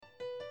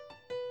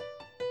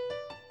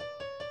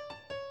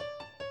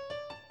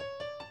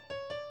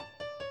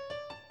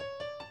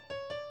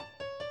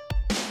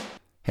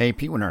Hey,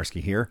 Pete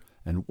Winarski here,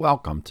 and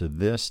welcome to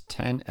this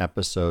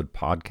 10-episode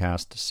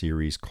podcast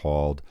series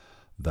called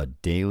The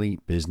Daily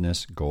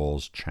Business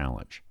Goals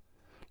Challenge.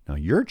 Now,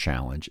 your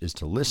challenge is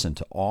to listen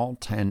to all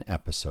 10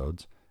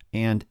 episodes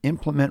and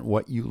implement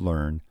what you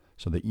learn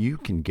so that you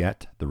can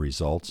get the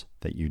results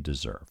that you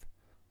deserve.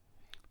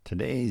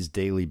 Today's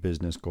Daily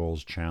Business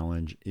Goals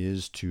Challenge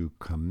is to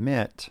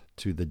commit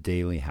to the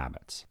daily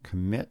habits.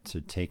 Commit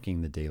to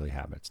taking the daily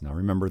habits. Now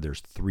remember, there's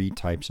 3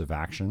 types of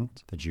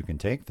actions that you can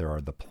take. There are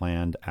the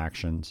planned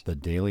actions, the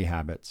daily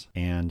habits,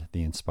 and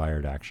the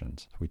inspired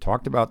actions. We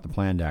talked about the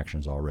planned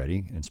actions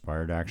already.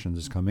 Inspired actions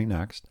is coming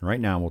next. And right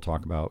now we'll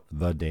talk about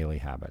the daily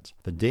habits.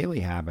 The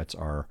daily habits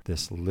are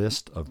this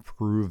list of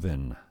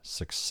proven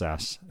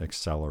success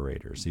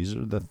accelerators. These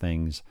are the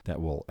things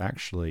that will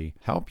actually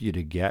help you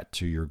to get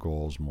to your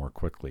goals more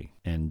quickly.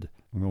 And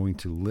I'm going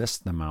to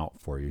list them out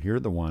for you. Here are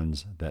the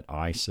ones that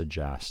I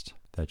suggest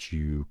that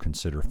you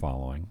consider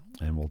following.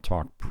 And we'll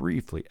talk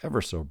briefly, ever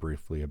so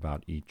briefly,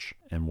 about each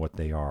and what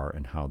they are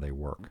and how they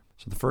work.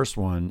 So the first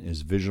one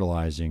is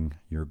visualizing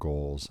your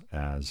goals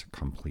as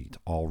complete,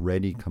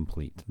 already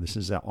complete. This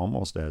is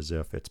almost as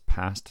if it's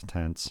past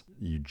tense.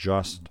 You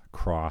just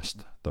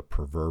crossed the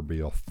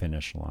proverbial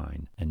finish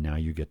line and now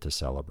you get to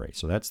celebrate.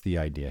 So that's the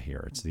idea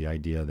here. It's the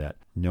idea that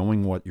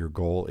knowing what your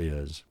goal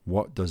is,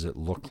 what does it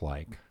look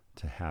like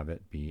to have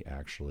it be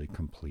actually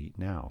complete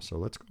now. So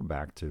let's go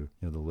back to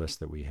the list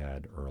that we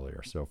had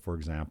earlier. So for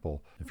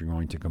example, if you're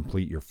going to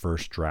complete your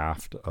first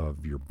draft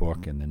of your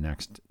book in the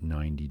next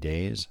 90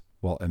 days,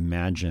 well,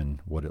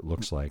 imagine what it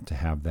looks like to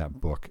have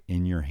that book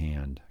in your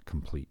hand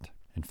complete.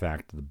 In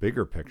fact, the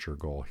bigger picture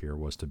goal here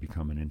was to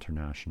become an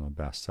international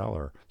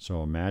bestseller.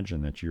 So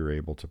imagine that you're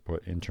able to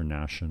put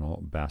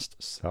international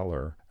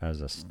bestseller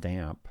as a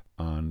stamp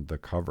on the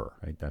cover,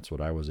 right? That's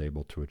what I was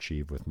able to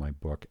achieve with my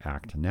book,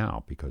 Act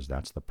Now, because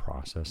that's the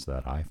process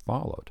that I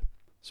followed.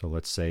 So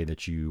let's say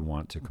that you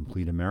want to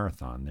complete a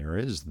marathon. There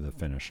is the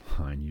finish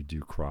line. You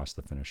do cross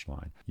the finish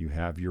line. You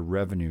have your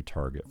revenue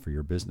target for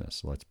your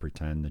business. Let's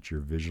pretend that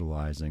you're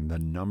visualizing the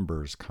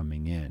numbers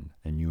coming in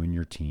and you and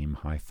your team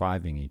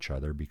high-fiving each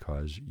other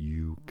because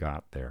you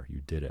got there,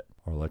 you did it.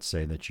 Or let's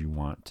say that you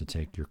want to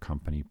take your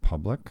company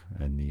public,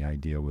 and the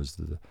idea was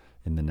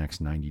in the next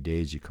 90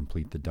 days you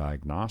complete the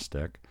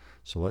diagnostic.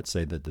 So let's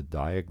say that the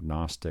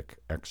diagnostic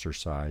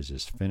exercise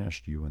is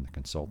finished. You and the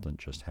consultant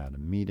just had a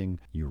meeting.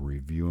 You're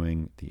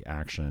reviewing the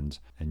actions,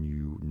 and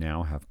you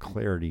now have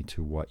clarity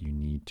to what you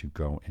need to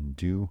go and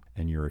do,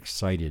 and you're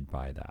excited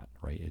by that,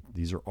 right?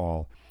 These are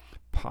all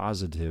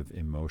positive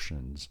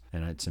emotions,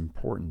 and it's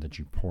important that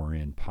you pour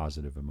in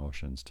positive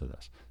emotions to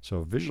this.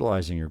 So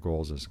visualizing your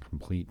goals as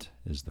complete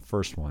is the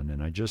first one,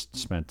 and I just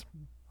spent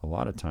a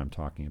lot of time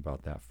talking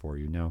about that for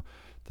you. Now,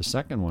 the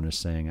second one is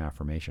saying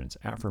affirmations.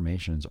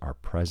 Affirmations are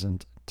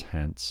present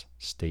tense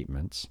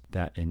statements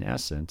that, in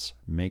essence,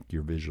 make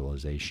your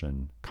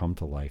visualization come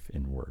to life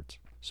in words.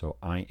 So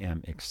I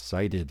am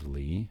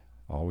excitedly,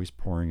 always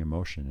pouring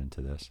emotion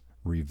into this,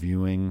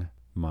 reviewing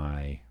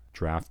my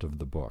draft of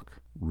the book,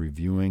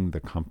 reviewing the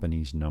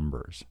company's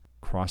numbers,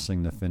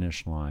 crossing the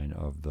finish line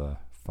of the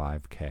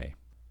 5K,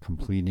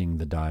 completing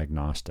the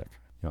diagnostic.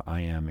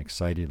 I am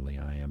excitedly,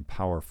 I am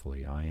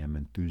powerfully, I am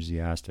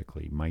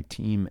enthusiastically, my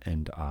team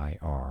and I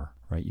are,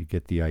 right? You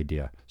get the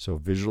idea. So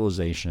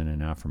visualization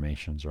and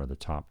affirmations are the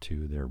top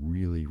 2. They're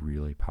really,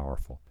 really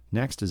powerful.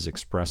 Next is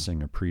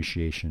expressing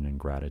appreciation and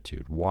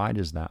gratitude. Why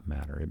does that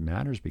matter? It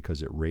matters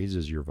because it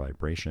raises your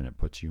vibration. It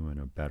puts you in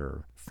a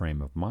better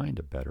frame of mind,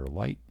 a better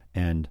light.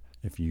 And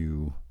if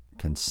you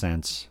can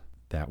sense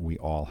that we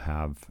all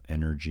have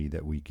energy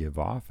that we give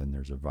off, and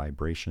there's a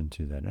vibration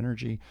to that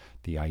energy,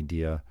 the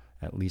idea,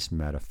 at least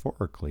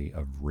metaphorically,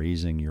 of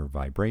raising your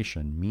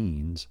vibration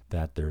means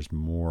that there's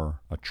more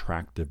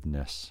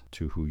attractiveness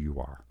to who you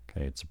are.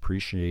 Okay, it's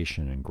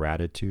appreciation and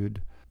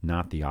gratitude,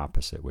 not the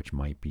opposite, which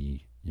might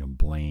be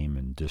blame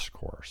and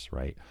discourse,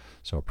 right?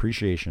 So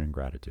appreciation and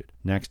gratitude.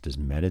 Next is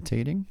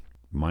meditating,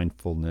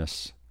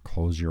 mindfulness.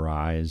 Close your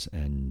eyes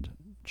and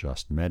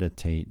just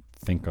meditate,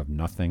 think of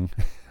nothing,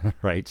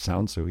 right?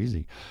 Sounds so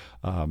easy.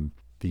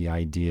 The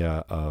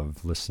idea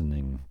of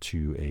listening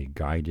to a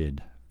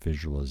guided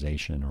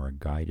visualization or a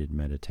guided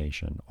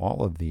meditation,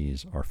 all of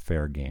these are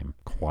fair game.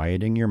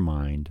 Quieting your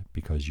mind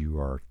because you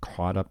are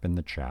caught up in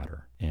the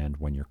chatter. And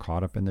when you're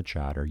caught up in the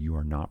chatter, you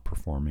are not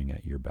performing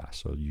at your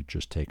best. So you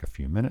just take a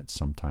few minutes.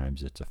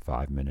 Sometimes it's a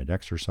 5-minute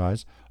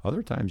exercise.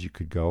 Other times you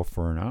could go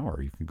for an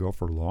hour. You could go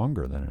for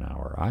longer than an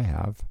hour. I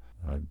have.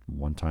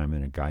 One time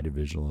in a guided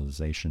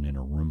visualization in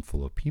a room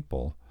full of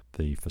people,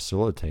 the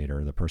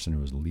facilitator, the person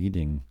who was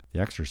leading the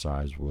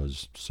exercise,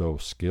 was so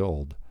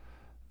skilled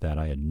that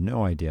I had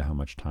no idea how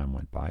much time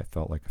went by. It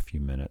felt like a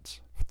few minutes.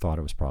 I thought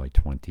it was probably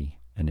 20,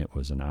 and it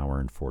was an hour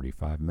and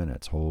 45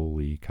 minutes.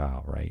 Holy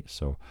cow, right?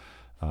 So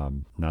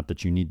not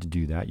that you need to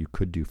do that. You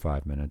could do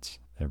 5 minutes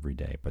every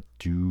day, but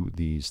do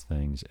these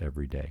things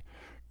every day.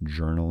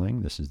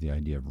 Journaling, this is the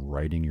idea of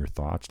writing your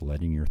thoughts,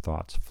 letting your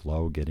thoughts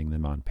flow, getting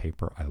them on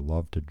paper. I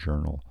love to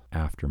journal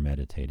after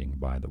meditating,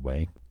 by the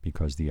way,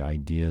 because the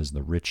idea is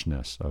the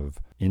richness of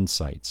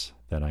insights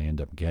that I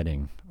end up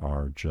getting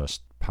are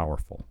just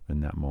powerful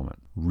in that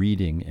moment.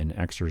 Reading and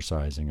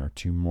exercising are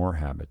two more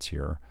habits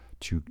here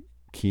to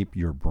keep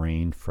your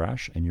brain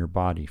fresh and your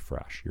body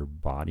fresh. Your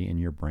body and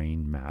your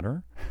brain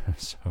matter.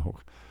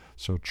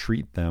 So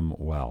treat them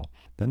well.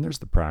 Then there's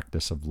the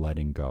practice of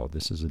letting go.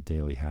 This is a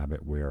daily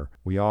habit where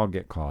we all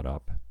get caught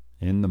up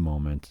in the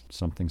moment.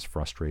 Something's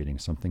frustrating,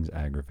 something's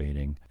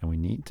aggravating, and we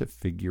need to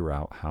figure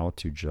out how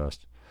to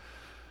just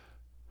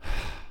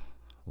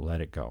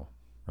let it go,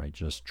 right?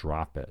 Just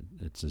drop it.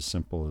 It's as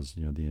simple as,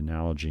 the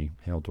analogy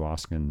Hale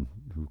Dwoskin,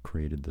 who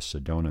created the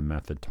Sedona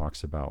method,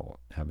 talks about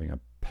having a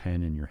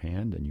pen in your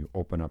hand and you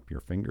open up your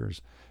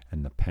fingers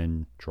and the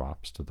pen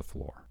drops to the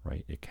floor,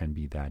 right? It can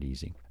be that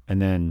easy.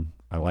 And then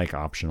I like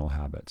optional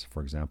habits.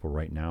 For example,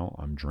 right now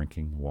I'm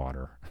drinking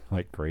water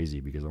like crazy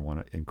because I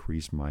want to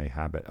increase my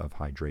habit of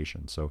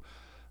hydration. So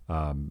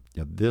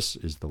this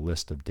is the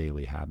list of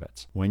daily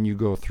habits. When you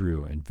go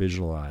through and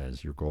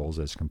visualize your goals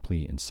as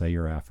complete and say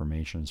your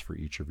affirmations for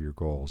each of your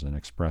goals and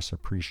express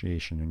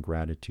appreciation and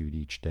gratitude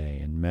each day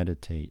and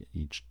meditate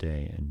each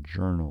day and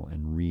journal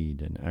and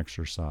read and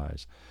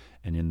exercise.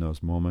 And in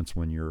those moments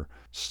when you're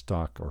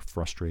stuck or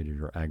frustrated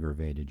or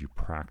aggravated, you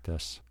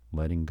practice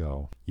letting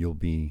go. You'll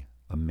be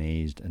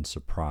amazed and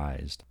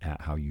surprised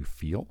at how you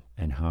feel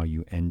and how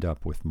you end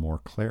up with more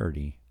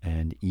clarity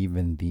and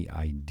even the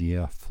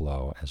idea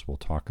flow, as we'll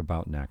talk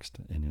about next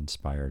in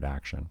Inspired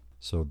Action.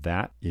 So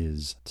that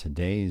is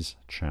today's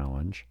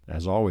challenge.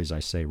 As always, I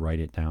say write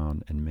it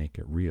down and make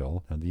it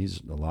real. Now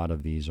a lot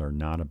of these are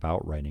not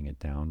about writing it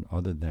down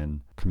other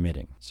than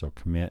committing. So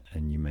commit,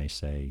 and you may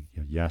say,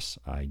 yes,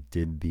 I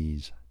did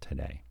these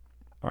today.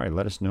 All right,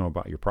 let us know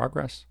about your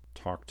progress.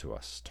 Talk to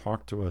us.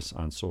 Talk to us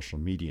on social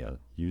media.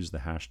 Use the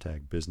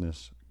hashtag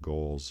Business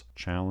Goals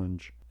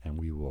Challenge, and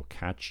we will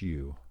catch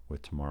you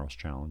with tomorrow's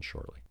challenge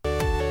shortly.